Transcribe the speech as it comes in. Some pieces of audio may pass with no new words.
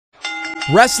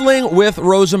Wrestling with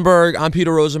Rosenberg. I'm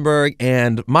Peter Rosenberg,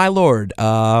 and my lord,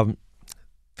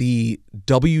 the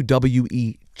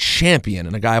WWE champion,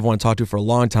 and a guy I've wanted to talk to for a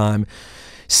long time,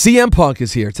 CM Punk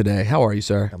is here today. How are you,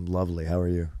 sir? I'm lovely. How are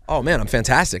you? Oh, man, I'm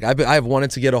fantastic. I've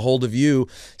wanted to get a hold of you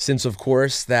since, of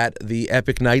course, the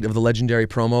epic night of the legendary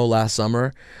promo last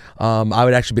summer. I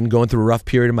had actually been going through a rough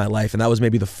period in my life, and that was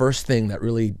maybe the first thing that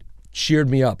really cheered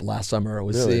me up last summer.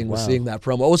 Was Really? seeing that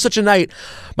promo. It was such a night.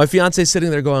 My fiance sitting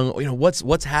there going,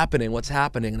 what's happening? What's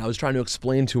happening? And I was trying to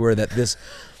explain to her that this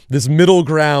middle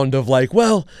ground of like,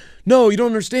 well, no, you don't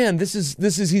understand. This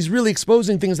is he's really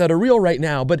exposing things that are real right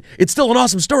now, but it's still an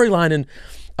awesome storyline.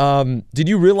 And did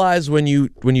you realize when you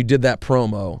did that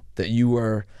promo that you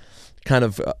were kind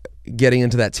of getting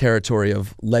into that territory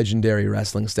of legendary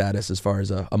wrestling status as far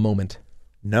as a moment?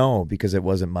 No, because it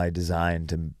wasn't my design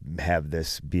to have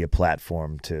this be a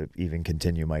platform to even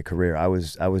continue my career. I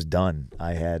was done.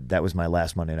 That was my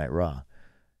last Monday Night Raw.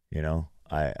 You know,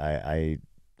 I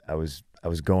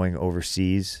was going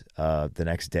overseas the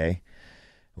next day.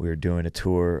 We were doing a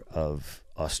tour of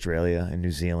Australia and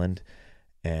New Zealand,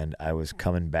 and I was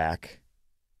coming back.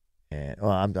 And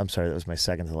I'm sorry, that was my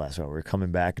second to last Raw. We were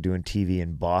coming back doing TV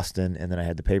in Boston, and then I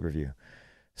had the pay-per-view.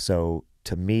 So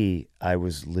to me, I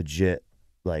was legit.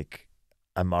 Like,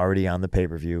 I'm already on the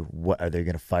pay-per-view. What are they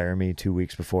going to fire me 2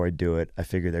 weeks before I do it? I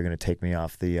figure they're going to take me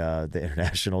off the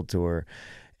international tour,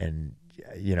 and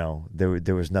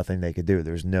there was nothing they could do.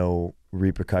 There was no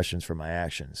repercussions for my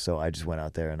actions. So I just went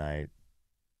out there and I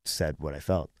said what I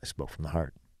felt. I spoke from the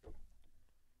heart.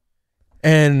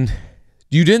 And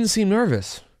you didn't seem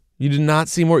nervous. You did not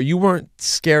seem you weren't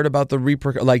scared about the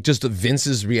like just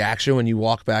Vince's reaction when you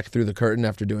walked back through the curtain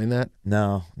after doing that?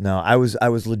 No. I was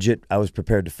legit. I was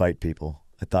prepared to fight people.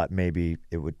 I thought maybe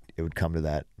it would come to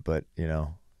that, but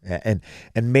and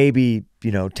maybe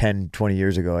 10, 20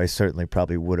 years ago I certainly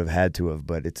probably would have had to have,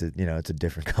 but it's a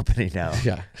different company now.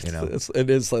 Yeah. It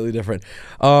is slightly different.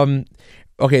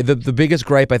 Okay, the biggest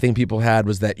gripe I think people had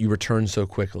was that you returned so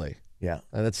quickly. Yeah,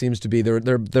 that seems to be there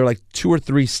are like 2 or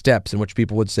 3 steps in which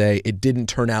people would say it didn't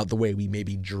turn out the way we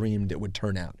maybe dreamed it would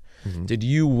turn out. Mm-hmm. Did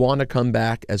you want to come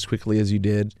back as quickly as you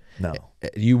did? No.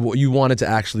 You wanted to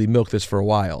actually milk this for a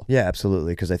while. Yeah,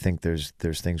 absolutely, because I think there's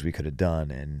things we could have done,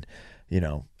 and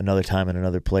another time in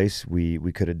another place we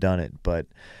could have done it, but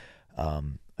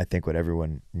I think what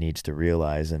everyone needs to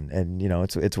realize, and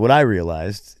it's what I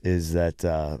realized, is that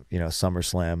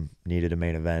SummerSlam needed a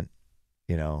main event.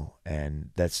 And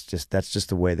that's just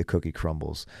the way the cookie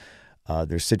crumbles.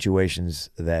 There's situations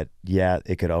that,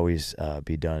 it could always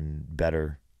be done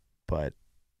better, but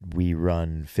we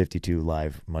run 52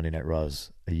 live Monday Night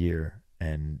Raws a year,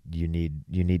 and you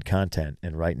need content.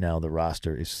 And right now the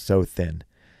roster is so thin.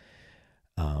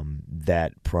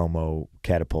 That promo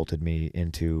catapulted me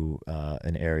into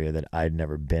an area that I'd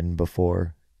never been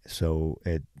before. So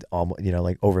it almost,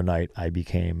 like overnight, I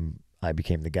became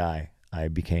the guy.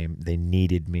 They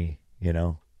needed me,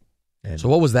 And so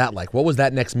what was that like? What was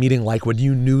that next meeting like when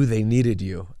you knew they needed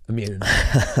you? I mean,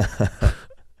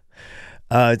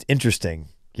 it's interesting,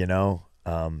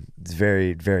 it's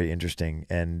very, very interesting.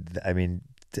 And I mean,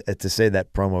 to say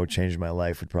that promo changed my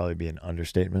life would probably be an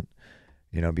understatement,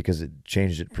 because it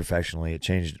changed it professionally. It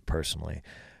changed it personally.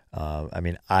 I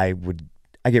mean, I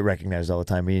get recognized all the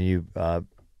time. Me and you,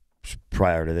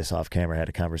 prior to this off camera, had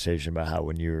a conversation about how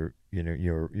when you're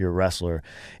a wrestler,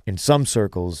 in some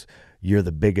circles, you're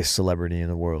the biggest celebrity in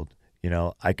the world.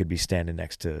 I could be standing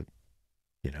next to,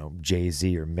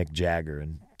 Jay-Z or Mick Jagger,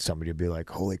 and somebody would be like,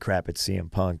 holy crap, it's CM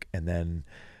Punk. And then,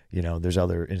 there's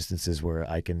other instances where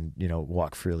I can,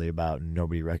 walk freely about and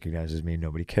nobody recognizes me,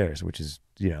 nobody cares, which is,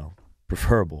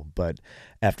 preferable. But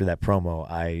after that promo,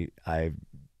 I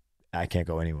can't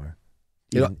go anywhere.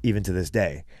 Even to this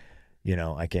day,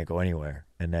 I can't go anywhere.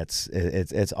 And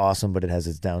it's awesome, but it has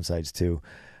its downsides too.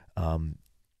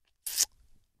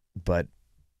 But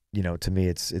to me,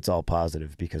 it's all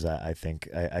positive, because I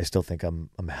still think I'm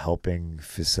helping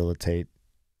facilitate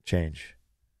change.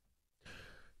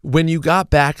 When you got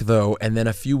back though, and then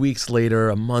a few weeks later,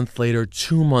 a month later,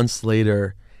 2 months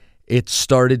later, it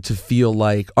started to feel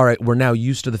like, all right, we're now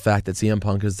used to the fact that CM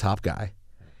Punk is the top guy.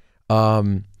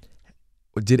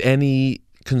 Did any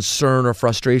concern or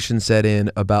frustration set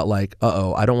in about like,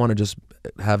 I don't want to just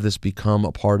have this become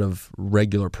a part of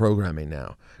regular programming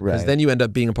now? Because then you end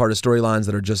up being a part of storylines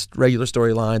that are just regular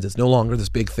storylines. It's no longer this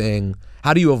big thing.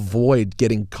 How do you avoid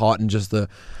getting caught in just the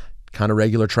kind of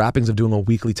regular trappings of doing a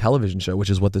weekly television show, which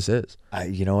is what this is?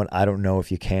 You know what? I don't know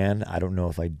if you can. I don't know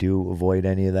if I do avoid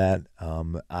any of that.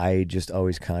 I just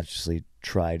always consciously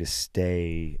try to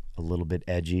stay a little bit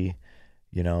edgy,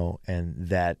 and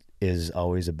that is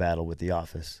always a battle with The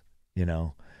Office. You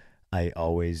know, I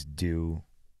always do.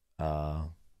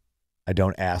 I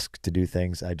don't ask to do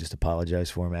things. I just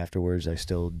apologize for them afterwards. I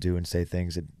still do and say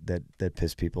things that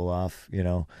piss people off. You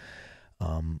know,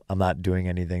 I'm not doing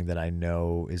anything that I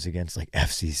know is against like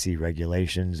FCC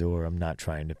regulations, or I'm not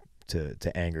trying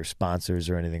to anger sponsors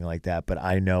or anything like that. But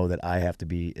I know that I have to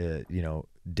be,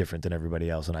 different than everybody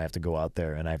else, and I have to go out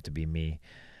there and I have to be me,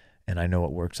 and I know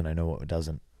what works and I know what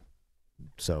doesn't.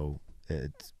 So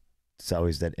it's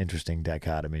always that interesting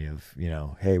dichotomy of,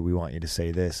 hey, we want you to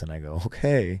say this, and I go,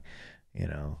 okay,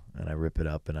 and I rip it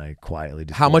up and I quietly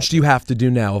just. How much do you have to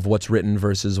do now of what's written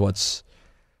versus what's?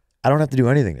 I don't have to do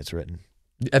anything that's written.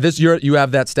 At this, you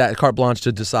have that carte blanche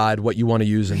to decide what you want to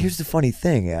use. Here's the funny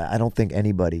thing: I don't think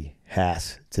anybody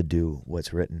has to do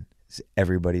what's written.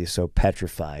 Everybody is so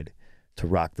petrified to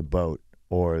rock the boat,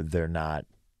 or they're not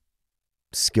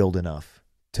skilled enough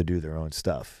to do their own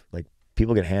stuff. Like,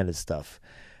 people get handed stuff,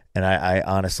 and I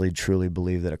honestly, truly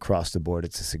believe that across the board,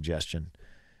 it's a suggestion.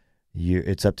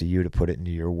 It's up to you to put it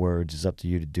into your words. It's up to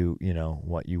you to do,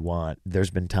 what you want. There's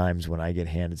been times when I get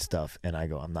handed stuff and I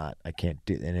go, I can't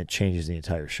do, and it changes the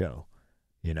entire show.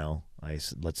 I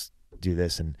said, let's do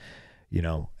this, and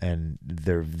and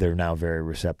they're now very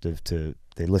receptive to.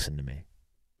 They listen to me.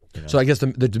 So I guess the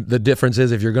difference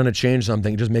is, if you're going to change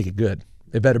something, just make it good.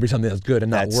 It better be something that's good and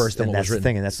not worse than what was written. That's the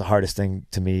thing, and that's the hardest thing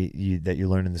to me that you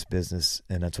learn in this business,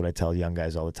 and that's what I tell young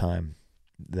guys all the time.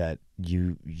 That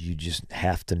you just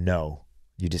have to know.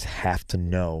 You just have to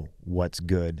know what's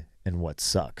good and what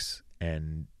sucks,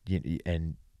 and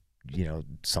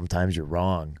sometimes you're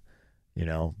wrong,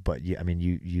 but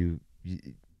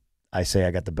I say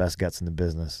I got the best guts in the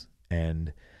business,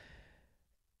 and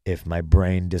if my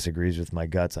brain disagrees with my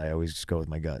guts, I always just go with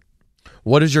my gut.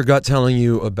 What is your gut telling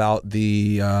you about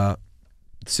the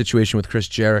situation with Chris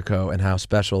Jericho and how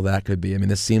special that could be? I mean,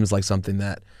 this seems like something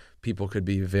that people could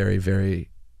be very,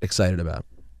 very excited about.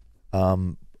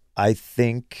 I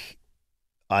think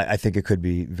it could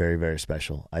be very, very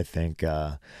special. I think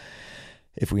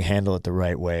if we handle it the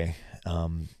right way.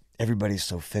 Everybody's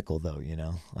so fickle, though.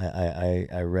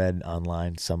 I read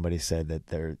online, somebody said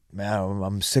that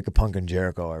I'm sick of Punk and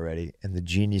Jericho already, and the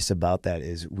genius about that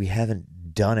is we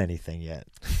haven't done anything yet.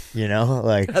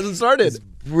 Like, it hasn't started. It's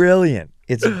brilliant.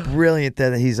 It's brilliant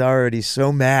that he's already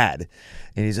so mad,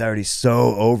 and he's already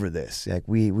so over this. Like,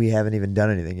 we haven't even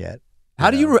done anything yet. How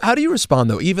do you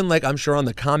respond, though? Even, like, I'm sure on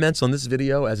the comments on this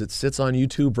video as it sits on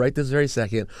YouTube right this very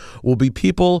second will be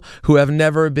people who have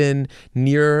never been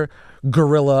near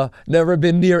Gorilla, never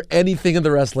been near anything in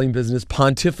the wrestling business,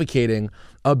 pontificating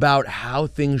about how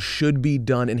things should be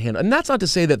done and handled. And that's not to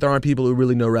say that there aren't people who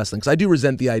really know wrestling, because I do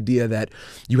resent the idea that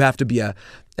you have to be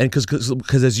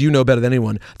because as you know better than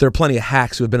anyone, there are plenty of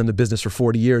hacks who have been in the business for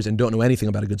 40 years and don't know anything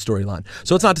about a good storyline.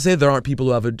 So it's not to say there aren't people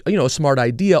who have a smart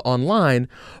idea online,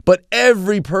 but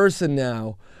every person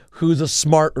now who's a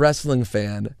smart wrestling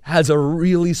fan has a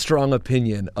really strong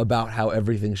opinion about how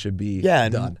everything should be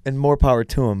done. And more power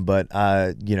to them. But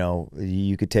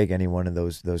you could take any one of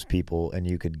those people and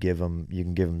you can give them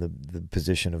the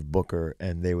position of booker,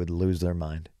 and they would lose their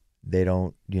mind. They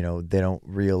don't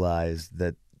realize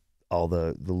that all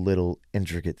the little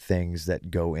intricate things that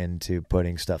go into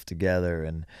putting stuff together,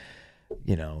 and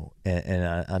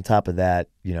on top of that,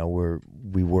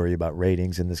 we worry about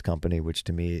ratings in this company, which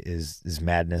to me is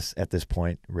madness at this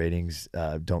point. Ratings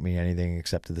don't mean anything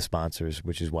except to the sponsors,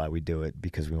 which is why we do it,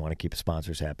 because we want to keep the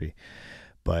sponsors happy.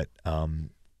 But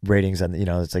ratings,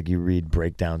 it's like you read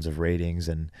breakdowns of ratings,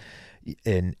 and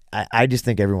I just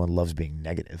think everyone loves being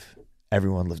negative.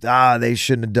 Everyone loves, they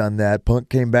shouldn't have done that. Punk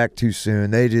came back too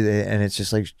soon. They did it, and it's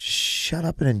just like, shut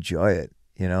up and enjoy it.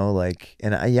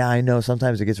 I know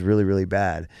sometimes it gets really, really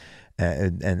bad,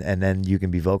 and then you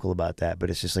can be vocal about that. But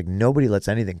it's just like nobody lets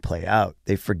anything play out.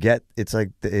 They forget. It's like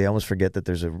they almost forget that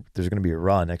there's going to be a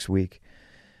Raw next week.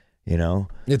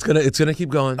 It's gonna keep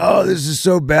going. Oh, this is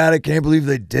so bad! I can't believe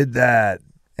they did that.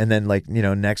 And then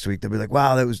next week they'll be like,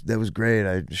 wow, that was great.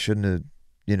 I shouldn't have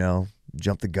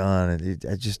jumped the gun. And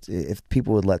if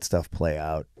people would let stuff play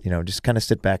out, just kind of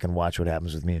sit back and watch what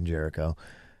happens with me and Jericho.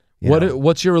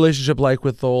 What's your relationship like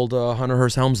with old Hunter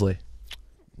Hearst Helmsley?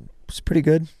 It's pretty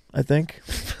good, I think.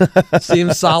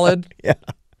 Seems solid. Yeah.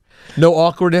 No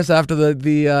awkwardness after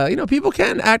the people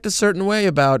can act a certain way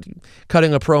about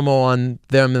cutting a promo on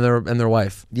them and their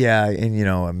wife. Yeah,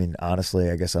 and honestly,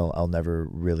 I guess I'll never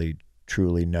really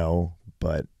truly know,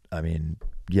 but we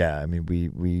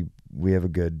have a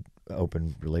good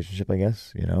open relationship, I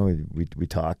guess. We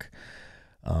talk.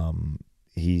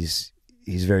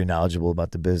 he's very knowledgeable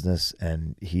about the business,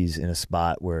 and he's in a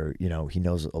spot where, you know, he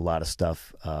knows a lot of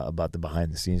stuff about the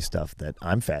behind the scenes stuff that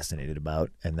I'm fascinated about,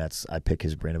 and I pick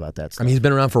his brain about that stuff. I mean, he's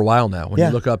been around for a while now. When you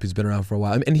look up, he's been around for a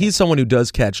while, and he's someone who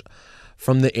does catch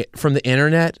from the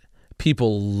internet.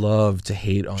 People love to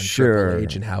hate on Triple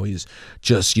H and how he's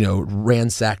just, you know,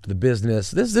 ransacked the business.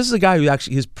 This is a guy who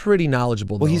actually is pretty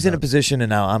knowledgeable. Well, he's in a position, and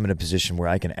now I'm in a position where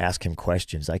I can ask him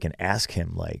questions. I can ask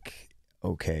him like,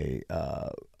 okay,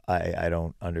 I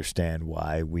don't understand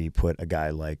why we put a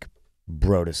guy like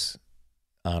Brodus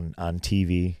on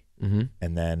TV, and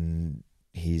then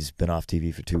he's been off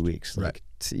TV for 2 weeks. Like,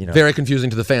 you know, very confusing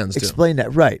to the fans. Explain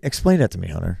that, right? Explain that to me,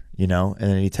 Hunter. You know, and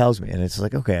then he tells me, and it's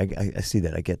like, okay, I see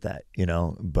that, I get that. You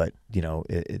know, but you know,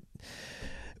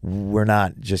 we're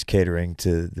not just catering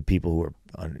to the people who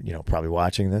are, you know, probably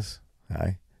watching this.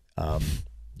 Right?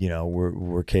 You know,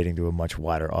 we're catering to a much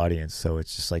wider audience. So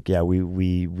it's just like, yeah,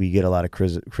 we get a lot of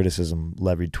criticism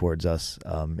levied towards us,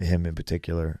 him in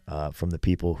particular, from the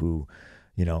people who,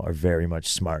 you know, are very much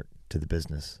smart to the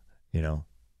business. You know,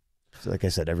 so like I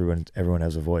said, everyone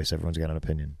has a voice. Everyone's got an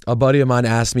opinion. A buddy of mine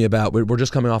asked me about. We're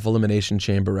just coming off Elimination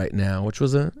Chamber right now, which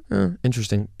was a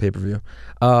interesting pay-per-view.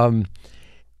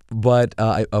 But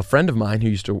a friend of mine who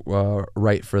used to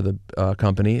write for the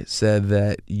company said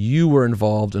that you were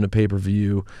involved in a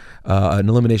pay-per-view, an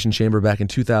Elimination Chamber back in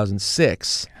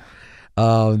 2006,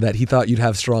 that he thought you'd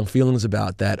have strong feelings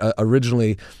about that.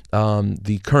 Originally,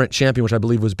 the current champion, which I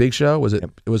believe was Big Show,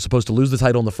 it was supposed to lose the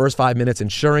title in the first 5 minutes,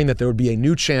 ensuring that there would be a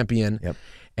new champion. Yep.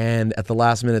 And at the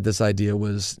last minute, this idea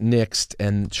was nixed,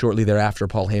 and shortly thereafter,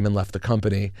 Paul Heyman left the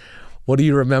company. What do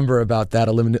you remember about that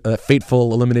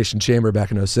fateful Elimination Chamber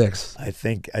back in 2006? I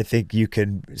think you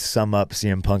could sum up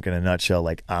CM Punk in a nutshell,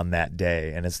 like on that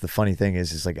day. And it's the funny thing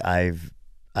is like I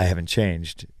haven't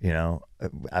changed. You know,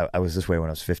 I was this way when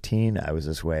I was 15. I was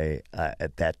this way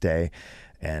at that day,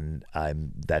 and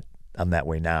I'm that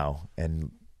way now.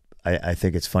 And I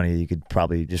think it's funny. You could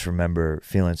probably just remember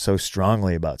feeling so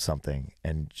strongly about something,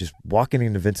 and just walking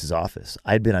into Vince's office.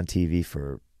 I'd been on TV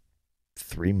for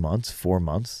 4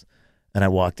 months. And I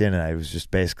walked in, and I was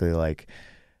just basically like,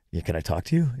 yeah, can I talk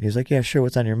to you? And he was like, yeah, sure.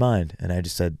 What's on your mind? And I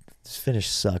just said, this finish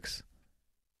sucks.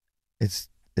 It's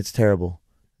terrible.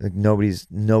 Like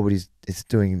it's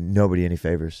doing nobody any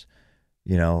favors,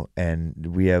 you know.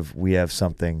 And we have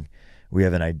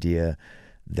an idea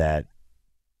that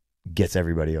gets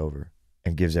everybody over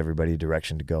and gives everybody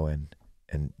direction to go in.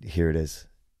 And here it is.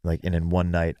 Like, and in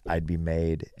one night I'd be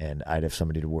made, and I'd have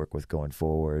somebody to work with going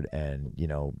forward. And, you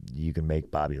know, you can make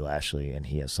Bobby Lashley, and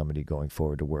he has somebody going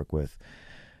forward to work with.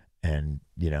 And,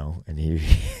 you know, and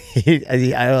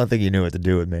I don't think he knew what to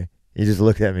do with me. He just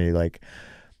looked at me like,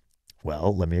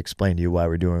 well, let me explain to you why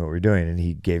we're doing what we're doing. And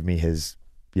he gave me his,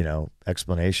 you know,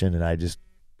 explanation, and I just,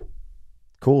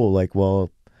 cool. Like,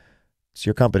 well, it's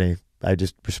your company. I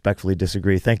just respectfully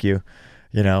disagree. Thank you.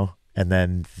 You know? And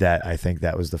then I think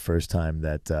that was the first time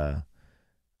that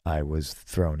I was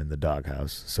thrown in the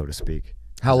doghouse, so to speak.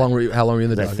 How long were you in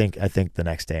the doghouse? I think the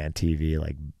next day on TV,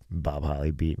 like, Bob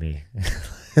Holly beat me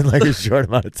in like a short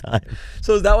amount of time.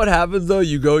 So is that what happens though?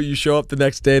 You show up the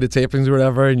next day to tapings or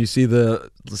whatever, and you see the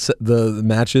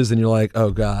matches, and you're like,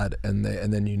 oh God, and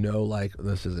then you know, like,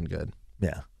 this isn't good.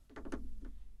 Yeah.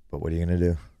 But what are you gonna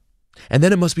do? And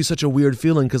then it must be such a weird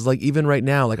feeling, because like even right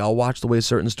now, like I'll watch the way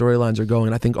certain storylines are going.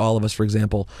 And I think all of us, for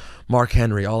example, Mark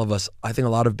Henry, all of us, I think a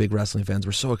lot of big wrestling fans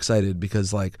were so excited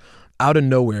because like out of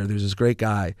nowhere, there's this great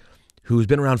guy who's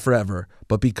been around forever,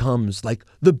 but becomes like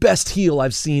the best heel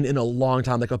I've seen in a long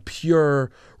time, like a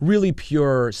pure, really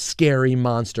pure, scary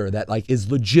monster that like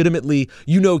is legitimately,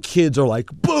 you know, kids are like,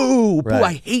 boo, boo,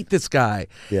 I hate this guy.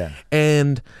 Yeah.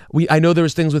 And I know there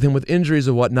was things with him with injuries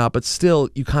and whatnot, but still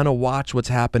you kind of watch what's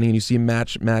happening and you see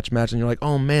match, and you're like,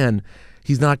 oh man,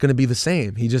 he's not going to be the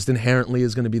same. He just inherently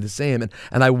is going to be the same.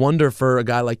 And I wonder for a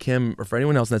guy like him or for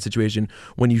anyone else in that situation,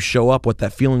 when you show up, what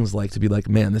that feeling's like to be like,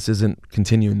 man, this isn't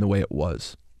continuing the way it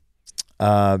was.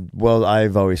 Well,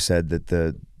 I've always said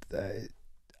that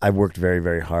I've worked very,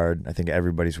 very hard. I think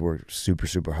everybody's worked super,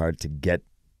 super hard to get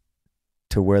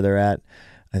to where they're at.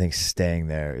 I think staying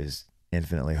there is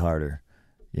infinitely harder,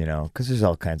 you know, because there's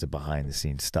all kinds of behind the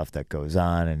scenes stuff that goes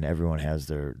on, and everyone has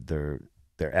their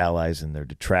allies and their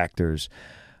detractors.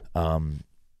 It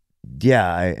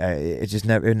just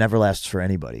never lasts for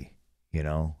anybody, you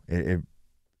know. It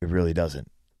really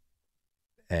doesn't.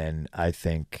 And I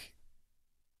think,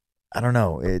 I don't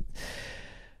know,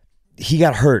 he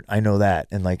got hurt, I know that,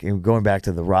 and like going back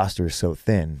to the roster is so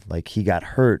thin, like he got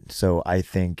hurt, so I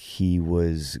think he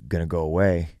was gonna go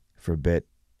away for a bit,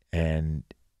 and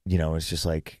you know, it's just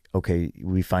like, okay,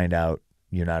 we find out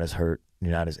you're not as hurt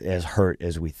you're not as hurt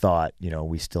as we thought.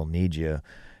 We still need you.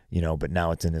 But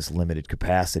now it's in this limited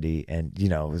capacity, and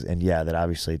that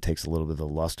obviously takes a little bit of the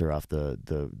luster off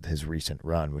his recent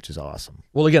run, which is awesome.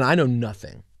 Well, again, I know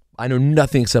nothing. I know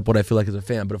nothing except what I feel like as a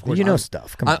fan. But of course,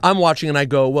 stuff. Come on. I'm watching and I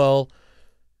go, well,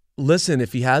 listen,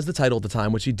 if he has the title at the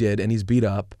time, which he did, and he's beat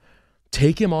up,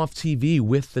 take him off TV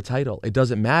with the title. It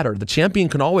doesn't matter. The champion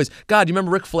can always. God, you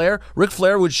remember Ric Flair? Ric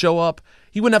Flair would show up.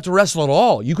 He wouldn't have to wrestle at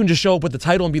all. You can just show up with the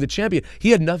title and be the champion.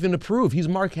 He had nothing to prove. He's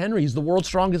Mark Henry. He's the world's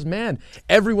strongest man.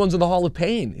 Everyone's in the Hall of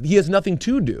Pain. He has nothing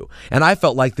to do. And I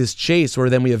felt like this chase where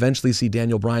then we eventually see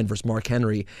Daniel Bryan versus Mark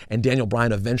Henry and Daniel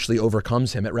Bryan eventually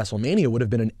overcomes him at WrestleMania would have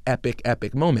been an epic,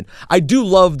 epic moment. I do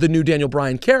love the new Daniel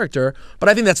Bryan character, but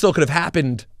I think that still could have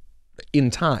happened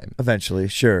in time. Eventually,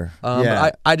 sure.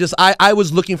 I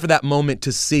was looking for that moment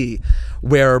to see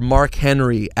where Mark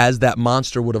Henry as that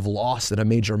monster would have lost at a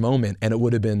major moment, and it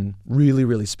would have been really,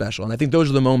 really special. And I think those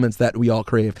are the moments that we all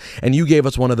crave. And you gave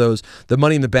us one of those. The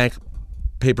Money in the Bank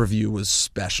pay-per-view was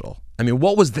special. I mean,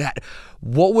 what was that?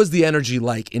 What was the energy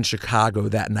like in Chicago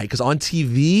that night? Because on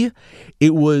TV,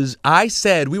 it was,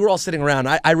 we were all sitting around.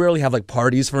 I rarely have like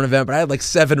parties for an event, but I had like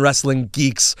 7 wrestling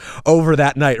geeks over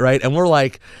that night, right? And we're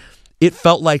like, it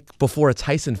felt like before a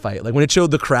Tyson fight. Like when it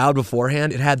showed the crowd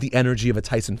beforehand, it had the energy of a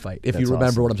Tyson fight, if you remember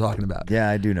awesome. What I'm talking about. Yeah,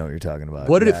 I do know what you're talking about.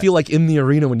 What did it feel like in the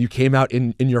arena when you came out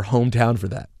in your hometown for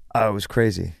that? Oh, it was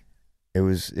crazy. It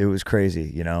was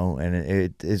crazy,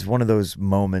 and it's one of those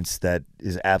moments that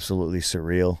is absolutely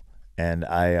surreal. And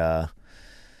I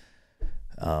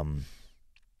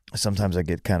sometimes I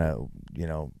get kind of,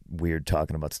 weird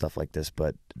talking about stuff like this,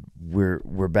 but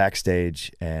we're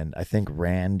backstage, and I think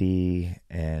Randy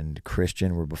and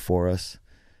Christian were before us,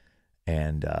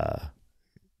 and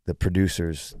the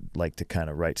producers like to kind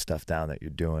of write stuff down that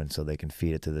you're doing so they can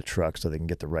feed it to the truck so they can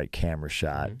get the right camera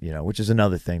shot, which is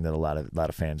another thing that a lot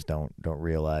of fans don't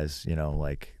realize,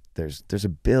 like there's a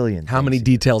billion how many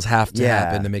details have to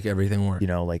happen to make everything work.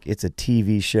 Like it's a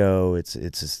TV show, it's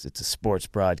a sports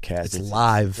broadcast, it's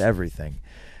live, it's everything.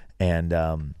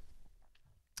 And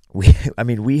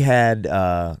we had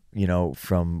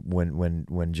from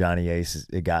when Johnny Ace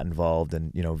got involved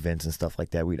and Vince and stuff like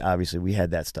that, we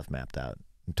had that stuff mapped out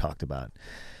and talked about,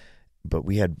 but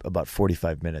we had about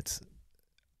 45 minutes,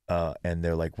 and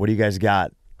they're like, "What do you guys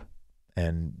got?"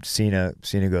 And Cena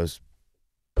goes,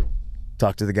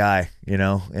 "Talk to the guy,"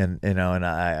 and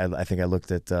I think I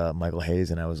looked at Michael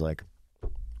Hayes and I was like,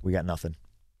 "We got nothing,"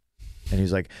 and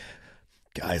he's like,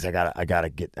 "Guys, I gotta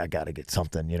get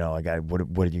something, what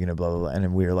are you gonna blah blah blah?" And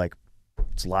then we were like,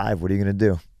 "It's live. What are you gonna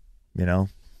do? We're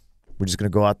just gonna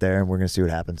go out there and we're gonna see what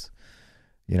happens."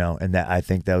 And that, I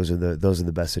think those are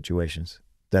the best situations.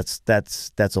 That's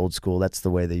old school. That's the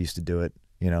way they used to do it.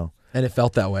 And it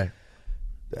felt that way.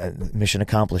 Mission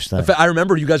accomplished. Then I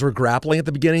remember you guys were grappling at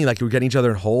the beginning, like you were getting each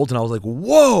other in holds, and I was like,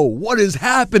 "Whoa, what is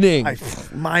happening?"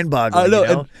 Mind-boggling. I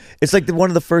know. It's like one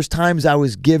of the first times I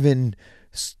was given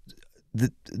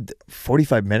the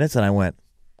 45 minutes, and I went,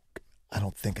 "I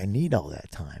don't think I need all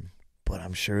that time, but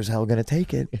I'm sure as hell gonna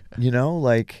take it."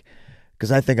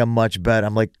 Because I think I'm much better.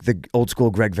 I'm like the old school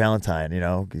Greg Valentine.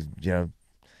 He's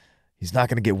not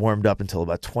going to get warmed up until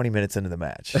about 20 minutes into the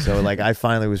match. So I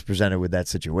finally was presented with that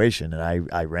situation, and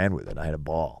I ran with it. I had a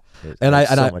ball. It was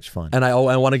so much fun. And I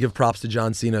want to give props to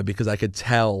John Cena because I could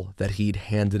tell that he'd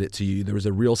handed it to you. There was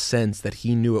a real sense that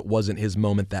he knew it wasn't his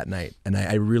moment that night. And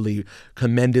I really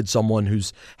commended someone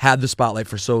who's had the spotlight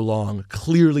for so long,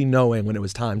 clearly knowing when it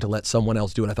was time to let someone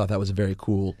else do it. I thought that was very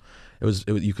cool.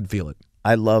 You could feel it.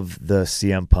 I love the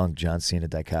CM Punk John Cena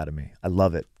dichotomy. I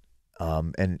love it.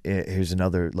 Here's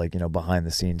another behind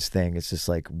the scenes thing. It's just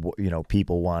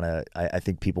people want to. I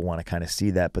think people want to kind of see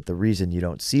that, but the reason you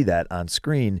don't see that on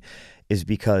screen is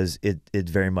because it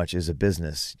very much is a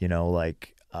business.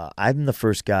 I'm the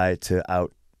first guy to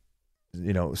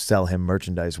sell him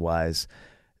merchandise wise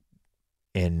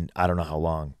in I don't know how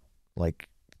long.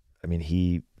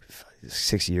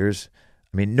 6 years.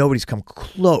 Nobody's come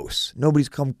close.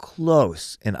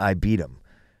 And I beat him.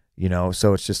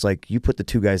 So it's just like you put the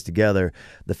two guys together,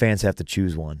 the fans have to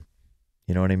choose one.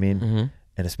 You know what I mean? Mm-hmm.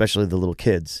 And especially the little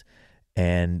kids.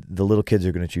 And the little kids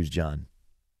are going to choose John,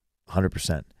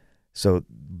 100%. So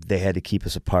they had to keep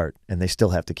us apart, and they still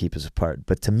have to keep us apart.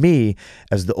 But to me,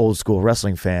 as the old school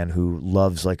wrestling fan who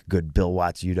loves good Bill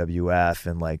Watts UWF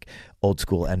and old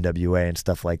school NWA and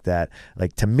stuff like that,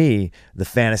 to me, the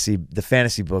fantasy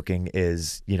booking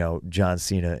is John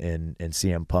Cena and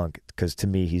CM Punk, because to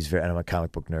me and I'm a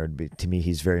comic book nerd, but to me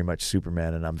he's very much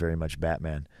Superman and I'm very much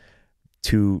Batman.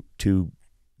 Two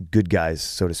good guys,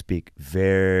 so to speak.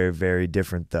 Very, very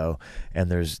different though. And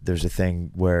there's a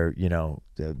thing where, you know,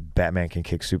 Batman can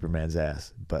kick Superman's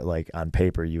ass, but like on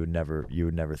paper you would never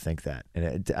think that.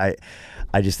 And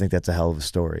I just think that's a hell of a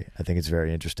story. I think it's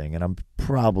very interesting, and I'm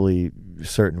probably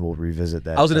certain we'll revisit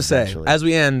that. I was going to say, eventually. as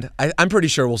we end, I'm pretty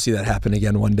sure we'll see that happen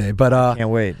again one day. But Can't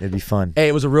wait. It'd be fun. hey,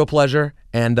 it was a real pleasure,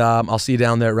 and I'll see you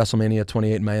down there at WrestleMania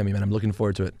 28 in Miami, man. I'm looking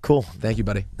forward to it. Cool. Thank you,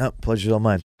 buddy. No, pleasure's all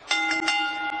mine.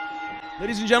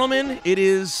 Ladies and gentlemen,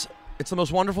 it's the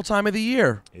most wonderful time of the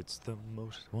year. It's the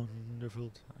most wonderful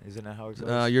time. Isn't that how it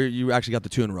goes? You actually got the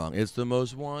tune wrong. It's the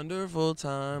most wonderful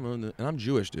time, and I'm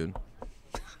Jewish, dude.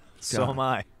 So am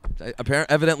I.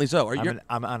 Evidently so. Are you?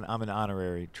 I'm an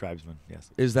honorary tribesman. Yes.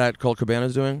 Is that Colt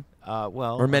Cabana's doing?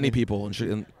 Well, Or many people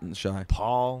in Shy?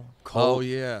 Paul, Colt, Oh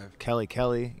yeah. Kelly.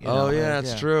 You Oh know, yeah,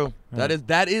 that's true. Yeah.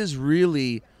 That is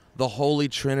really the holy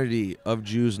trinity of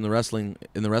Jews in the wrestling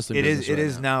It business. is. It right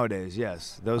is now. nowadays.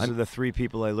 Yes, those I'm- are the three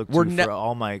people I look We're to for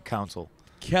all my counsel.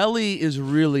 Kelly is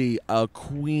really a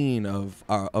queen of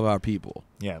our people.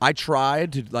 Yeah. I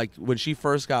tried to, like, when she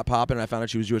first got popping and I found out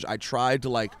she was Jewish, I tried to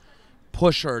like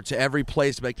push her to every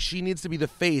place. Like, she needs to be the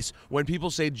face. When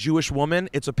people say Jewish woman,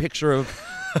 it's a picture of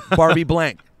Barbie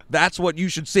blank. That's what you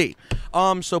should see.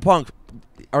 So Punk,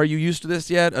 are you used to this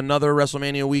yet? Another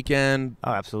WrestleMania weekend,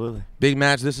 Oh, absolutely. big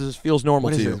match. Feels normal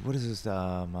What to is you? this? What is this?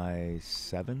 My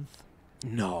 7th?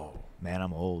 No. Man,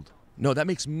 I'm old. No, that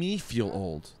makes me feel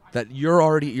old. That you're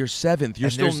already your 7th. You're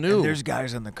And still there's- new. And there's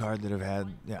guys on the card that have had.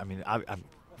 Yeah, I mean, I'm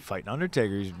fighting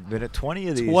Undertaker. He's been at 20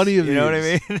 of these. 20 of You know what I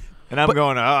these. mean? And I'm But-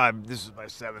 going, this is my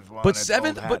 7th one. But It's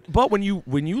seventh, old hat. but when you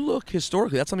look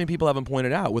historically, that's something people haven't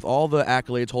pointed out. With all the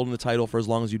accolades, holding the title for as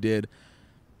long as you did,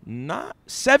 not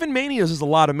 7 manias is a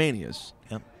lot of manias.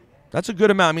 Yep. That's a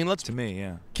good amount. I mean, To me,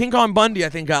 yeah. King Kong Bundy, I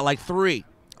think, got like 3.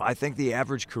 I think the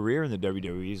average career in the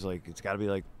WWE is like, it's got to be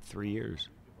like 3 years.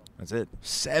 That's it.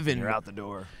 7. You're out the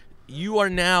door. You are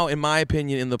now, in my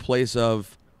opinion, in the place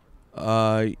of,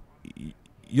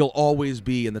 you'll always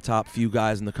be in the top few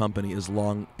guys in the company as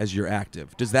long as you're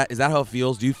active. Is that how it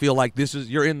feels? Do you feel like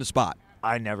you're in the spot?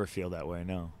 I never feel that way,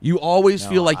 no. You always No,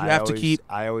 feel like you I have to always- keep.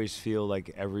 I always feel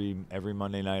like every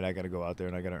Monday night I got to go out there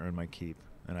and I got to earn my keep,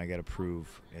 and I got to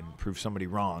prove somebody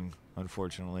wrong.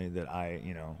 Unfortunately, that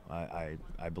I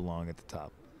belong at the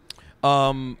top.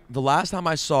 The last time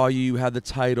I saw you, you had the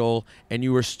title, and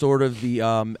you were sort of the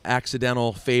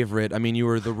accidental favorite. I mean, you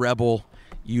were the rebel,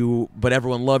 but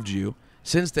everyone loved you.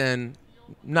 Since then,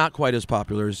 not quite as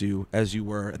popular as you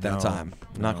were at that No, time.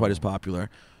 Not no. quite as popular.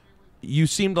 You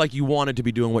seemed like you wanted to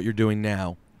be doing what you're doing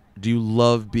now. Do you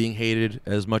love being hated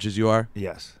as much as you are?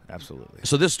 Yes, absolutely.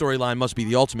 So this storyline must be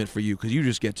the ultimate for you because you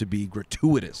just get to be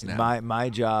gratuitous now. My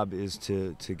job is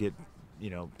to get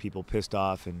people pissed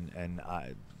off and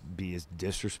be as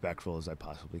disrespectful as I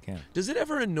possibly can. Does it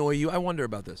ever annoy you? I wonder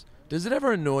about this. Does it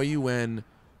ever annoy you when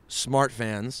smart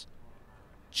fans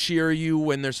cheer you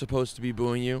when they're supposed to be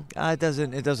booing you? It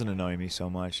doesn't annoy me so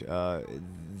much.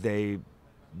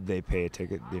 They pay a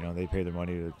ticket. They pay their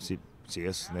money to see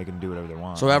us. And they can do whatever they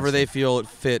want. So however honestly. they feel it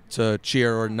fit to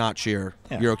cheer or not cheer,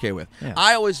 Yeah. you're okay with. Yeah.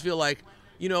 I always feel like,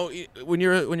 when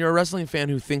you're a wrestling fan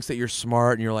who thinks that you're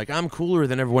smart and you're like, I'm cooler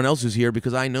than everyone else who's here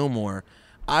because I know more.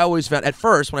 I always found, at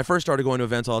first, when I first started going to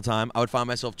events all the time, I would find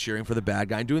myself cheering for the bad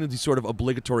guy and doing these sort of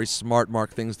obligatory smart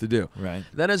mark things to do. Right.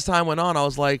 Then as time went on, I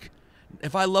was like,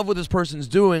 if I love what this person's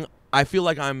doing, I feel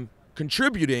like I'm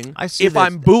contributing. I see if that-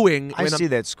 I'm booing, I mean, see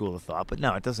that school of thought, but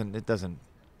no, it doesn't.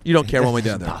 you don't care one way or the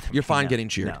doesn't other. bother me, You're fine no. getting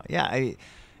cheered. No. Yeah,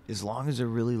 as long as they're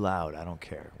really loud, I don't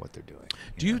care what they're doing.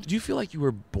 Do you feel like you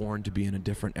were born to be in a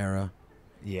different era?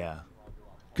 Yeah,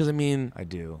 Because I mean, I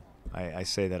do. I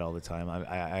say that all the time.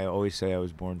 I always say I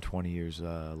was born 20 years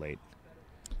late.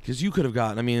 because you could have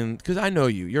gotten. I mean, because I know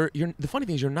you. You're. The funny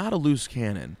thing is, you're not a loose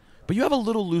cannon, but you have a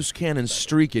little loose cannon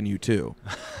streak in you too.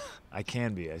 I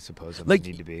can be, I suppose. I Like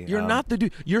need to be. you're not the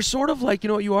dude. You're sort of like, you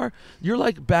know what you are? You're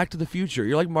like Back to the Future.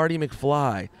 You're like Marty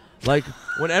McFly. Like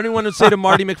when anyone would say to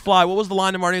Marty McFly, what was the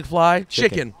line to Marty McFly?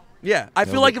 Chicken. Yeah, I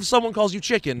feel like if someone calls you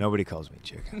chicken, Nobody calls me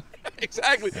chicken.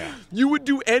 exactly, you would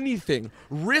do anything,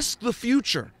 risk the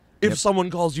future if Yep. someone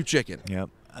calls you chicken. Yep.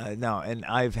 No, and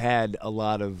I've had a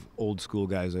lot of old school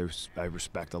guys I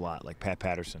respect a lot, like Pat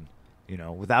Patterson.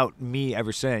 Without me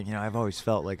ever saying, I've always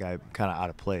felt like I'm kind of out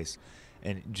of place,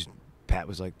 and just Pat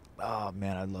was like, "Oh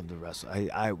man, I'd love to wrestle.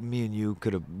 Me and you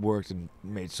could have worked and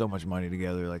made so much money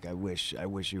together. Like I wish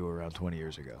you were around 20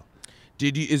 years ago."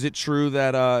 Is it true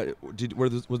that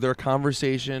was there a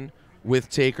conversation with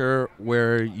Taker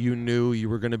where you knew you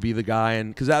were going to be the guy,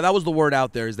 and because that was the word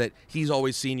out there, is that he's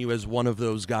always seen you as one of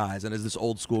those guys and as this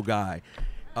old school guy,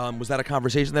 Was that a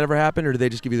conversation that ever happened, or did they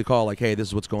just give you the call like, hey, this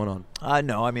is what's going on?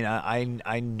 No, I mean,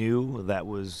 I knew that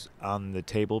was on the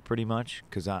table pretty much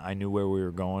because I knew where we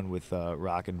were going with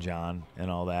Rock and John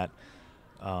and all that.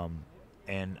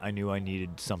 And I knew I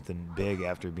needed something big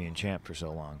after being champ for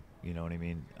so long. You know what I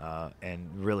mean? And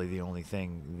really the only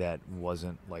thing that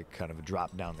wasn't like kind of a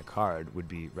drop down the card would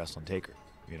be Wrestling Taker,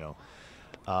 you know.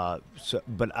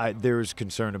 But there was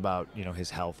concern about, you know, his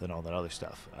health and all that other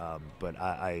stuff. But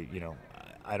you know,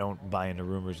 I don't buy into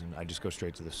rumors, and I just go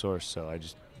straight to the source. So I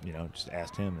just, you know, just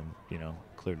asked him and, you know,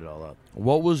 cleared it all up.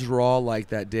 What was Raw like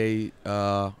that day?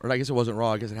 Or I guess it wasn't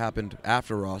Raw. I guess it happened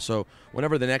after Raw. So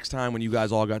whenever the next time when you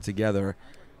guys all got together,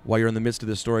 while you're in the midst of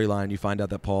the storyline, you find out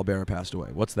that Paul Bearer passed away.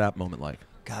 What's that moment like?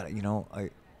 God, you know,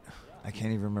 I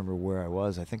can't even remember where I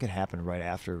was. I think it happened right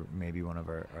after maybe one of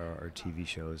our TV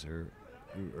shows, or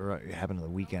it happened on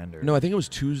the weekend. Or No, I think it was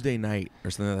Tuesday night or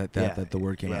something like that. That the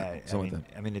word came out.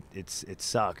 I mean, it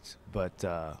sucked, but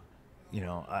you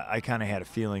know, I kind of had a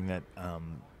feeling that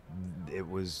it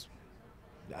was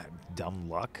dumb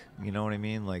luck. You know what I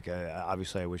mean? Like,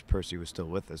 obviously, I wish Percy was still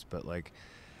with us, but like,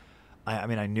 I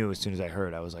mean, I knew as soon as I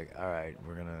heard, I was like, all right,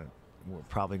 we're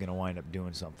probably gonna wind up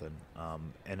doing something.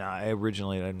 And I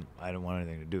originally I didn't want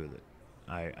anything to do with it.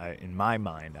 I in my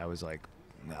mind, I was like,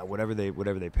 nah, whatever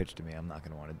they pitched to me, I'm not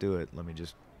gonna want to do it. Let me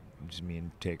just me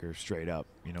and Taker straight up,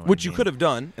 you know. Which you could have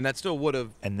done, and that still would have.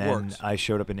 And then worked. I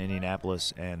showed up in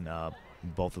Indianapolis, and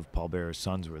both of Paul Bearer's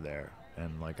sons were there,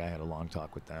 and like I had a long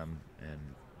talk with them, and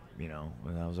you know,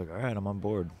 and I was like, all right, I'm on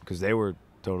board, because they were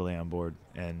totally on board.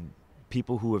 And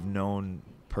people who have known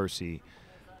Percy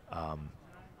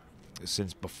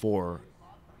since before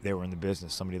they were in the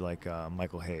business, somebody like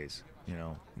Michael Hayes. You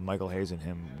know, Michael Hayes and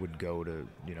him would go to,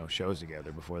 you know, shows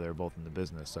together before they were both in the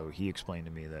business. So he explained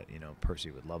to me that, you know,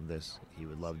 Percy would love this. He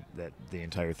would love that the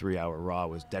entire 3-hour Raw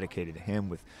was dedicated to him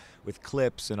with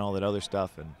clips and all that other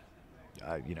stuff.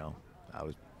 And, you know,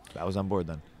 I was on board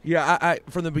then. Yeah, I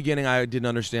from the beginning, I didn't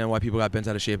understand why people got bent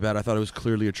out of shape about it. I thought it was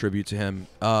clearly a tribute to him.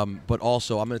 But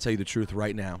also, I'm going to tell you the truth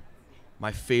right now.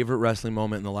 My favorite wrestling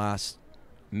moment in the last,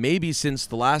 maybe since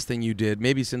the last thing you did,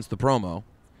 maybe since the promo.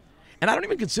 And I don't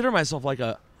even consider myself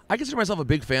I consider myself a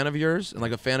big fan of yours and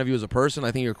like a fan of you as a person.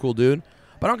 I think you're a cool dude.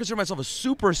 But I don't consider myself a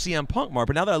super CM Punk mark.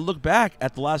 But now that I look back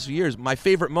at the last few years, my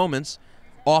favorite moments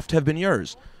oft have been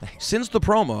yours. Since the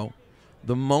promo,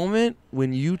 the moment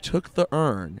when you took the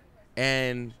urn,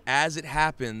 and as it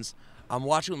happens, I'm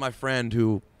watching with my friend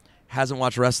who hasn't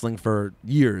watched wrestling for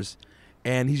years,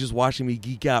 and he's just watching me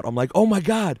geek out. I'm like, oh my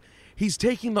God, he's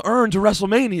taking the urn to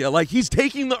WrestleMania. Like, he's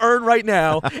taking the urn right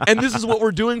now, and this is what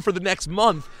we're doing for the next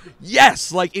month.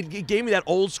 Yes, like, it gave me that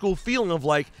old school feeling of,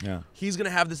 like, he's going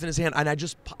to have this in his hand. And I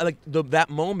just, like, that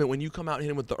moment when you come out and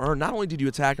hit him with the urn, not only did you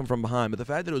attack him from behind, but the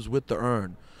fact that it was with the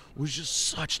urn was just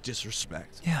such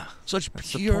disrespect. Yeah. Such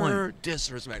pure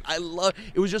disrespect.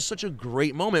 It was just such a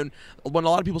great moment. When a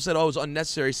lot of people said, oh, it was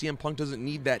unnecessary, CM Punk doesn't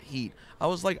need that heat, I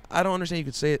was like, I don't understand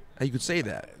how you could say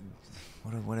that.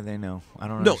 What do they know? I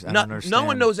don't understand. No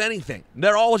one knows anything.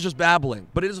 They're always just babbling.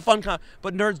 But it is a fun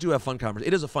but nerds do have fun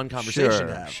conversations. It is a fun conversation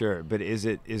to have. Sure. But is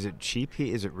it cheap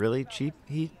heat? Is it really cheap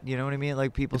heat? You know what I mean?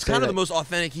 Like, people it's say kind that, of the most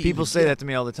authentic heat. People say that to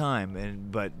me all the time,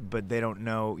 but they don't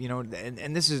know, you know,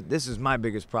 and this is my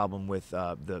biggest problem with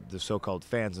the so-called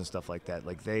fans and stuff like that.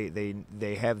 Like,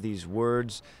 they have these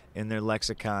words in their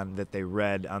lexicon that they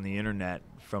read on the internet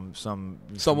from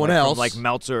someone else, like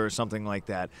Meltzer or something like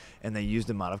that, and they use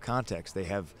them out of context. They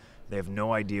have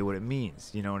no idea what it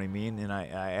means. You know what I mean? And I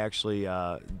actually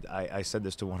I said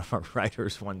this to one of our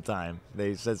writers one time.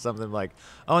 They said something like,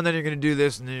 "Oh, and then you're going to do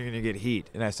this, and then you're going to get heat."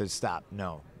 And I said, "Stop!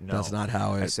 No, that's not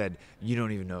how it." I said, "You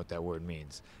don't even know what that word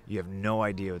means. You have no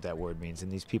idea what that word means."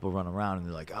 And these people run around and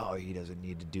they're like, "Oh, he doesn't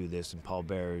need to do this," and Paul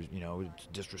Bearer, you know, it's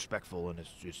disrespectful and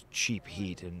it's just cheap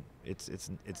heat, and it's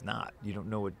not. You don't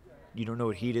know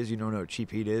what heat is. You don't know what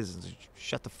cheap heat is.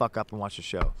 Shut the fuck up and watch the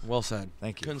show. Well said.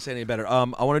 Thank you. Couldn't say any better. I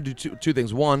want to do two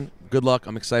things. One, good luck.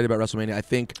 I'm excited about WrestleMania. I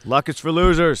think luck is for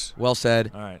losers. Well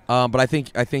said. All right. But I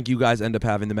think you guys end up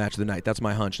having the match of the night. That's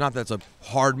my hunch. Not that that's a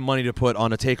hard money to put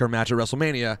on a Taker match at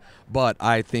WrestleMania, but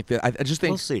I think that I just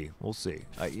think we'll see.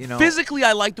 You know, physically,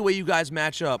 I like the way you guys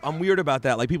match up. I'm weird about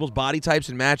that. Like, people's body types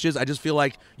in matches, I just feel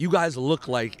like you guys look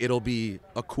like it'll be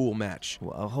a cool match.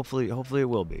 Well, hopefully it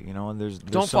will be. You know, and there's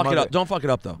don't some fuck it up. Don't fuck it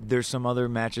up though. There's some other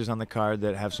matches on the card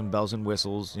that have some bells and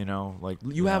whistles. You know, like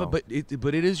You have it,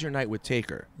 but it is your night with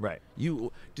Taker. right.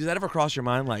 Does that ever cross your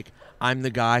mind? Like, I'm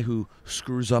the guy who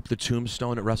screws up the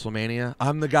tombstone at WrestleMania.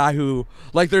 I'm the guy who,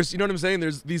 like, there's, you know what I'm saying?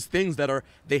 There's these things that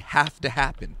they have to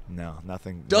happen. No,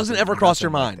 nothing. Doesn't nothing- ever cross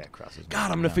nothing your like mind. that crosses my God, I'm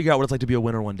mind, gonna no. figure out what it's like to be a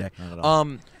winner one day. Not at all.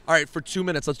 All right, for 2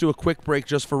 minutes, let's do a quick break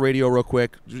just for radio, real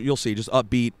quick. You'll see, just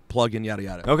upbeat, plug in, yada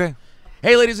yada. Okay.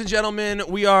 Hey, ladies and gentlemen,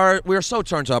 we are so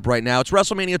turned up right now. It's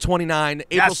WrestleMania 29,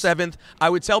 April Yes. 7th. I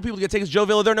would tell people to get tickets. Joe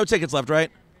Villa, there are no tickets left,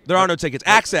 right? There are no tickets.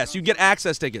 Access. You get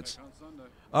access tickets.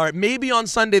 All right, maybe on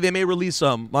Sunday they may release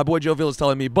some. My boy Joe Villa is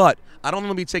telling me, but I don't know if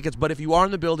there'll be tickets. But if you are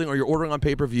in the building or you're ordering on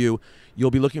pay-per-view,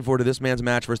 you'll be looking forward to this man's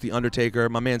match versus The Undertaker.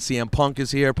 My man CM Punk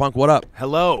is here. Punk, what up?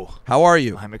 Hello. How are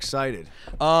you? I'm excited.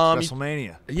 Um,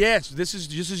 WrestleMania. Yes, this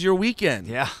is your weekend.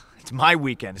 Yeah, it's my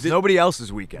weekend. It's nobody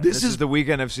else's weekend. this This is- is the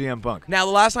weekend of CM Punk. Now,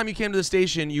 the last time you came to the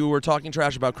station, you were talking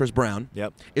trash about Chris Brown.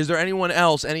 Yep. Is there anyone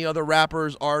else, any other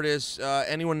rappers, artists,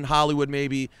 anyone in Hollywood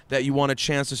maybe that you want a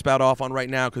chance to spout off on right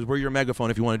now? Because we're your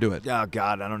megaphone if you want to do it. Oh,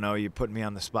 God, I don't know. You're putting me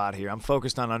on the spot here. I'm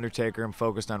focused on Undertaker. I'm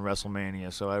focused on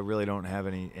WrestleMania, so I really don't have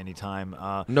any time.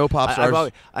 No pop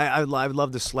stars. I'd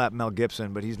love to slap Mel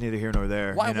Gibson, but he's neither here nor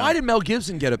there. Why, you know? why did Mel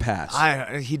Gibson get a pass?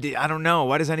 I don't know.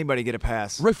 Why does anybody get a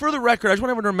pass? Right, for the record, I just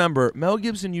want everyone to remember, Mel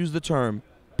Gibson used the term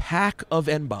pack of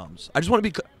N-bombs. I just want to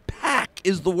be clear. Pack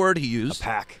is the word he used.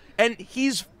 Pack. And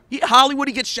Hollywood,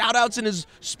 he gets shout-outs in his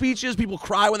speeches. People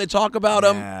cry when they talk about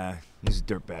him. Yeah, he's a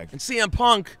dirtbag. And CM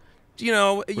Punk, you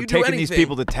know, We're you do taking anything. these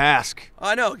people to task.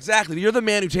 I know, exactly. You're the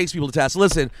man who takes people to task.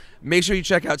 Listen, make sure you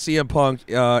check out CM Punk.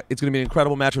 It's going to be an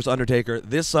incredible match versus Undertaker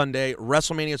this Sunday,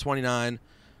 WrestleMania 29.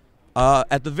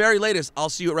 At the very latest, I'll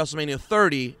see you at WrestleMania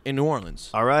 30 in New Orleans.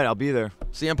 All right, I'll be there.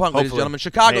 CM Punk, ladies and Hopefully. gentlemen.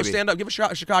 Chicago, Maybe. stand up. Give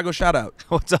a Chicago shout-out.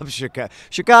 What's up, Chicago?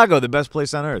 Chicago, the best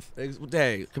place on earth.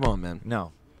 Hey, come on, man.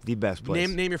 No, the best place.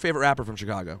 Name your favorite rapper from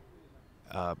Chicago.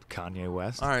 Kanye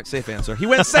West. All right, safe answer. He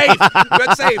went safe. He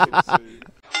went safe.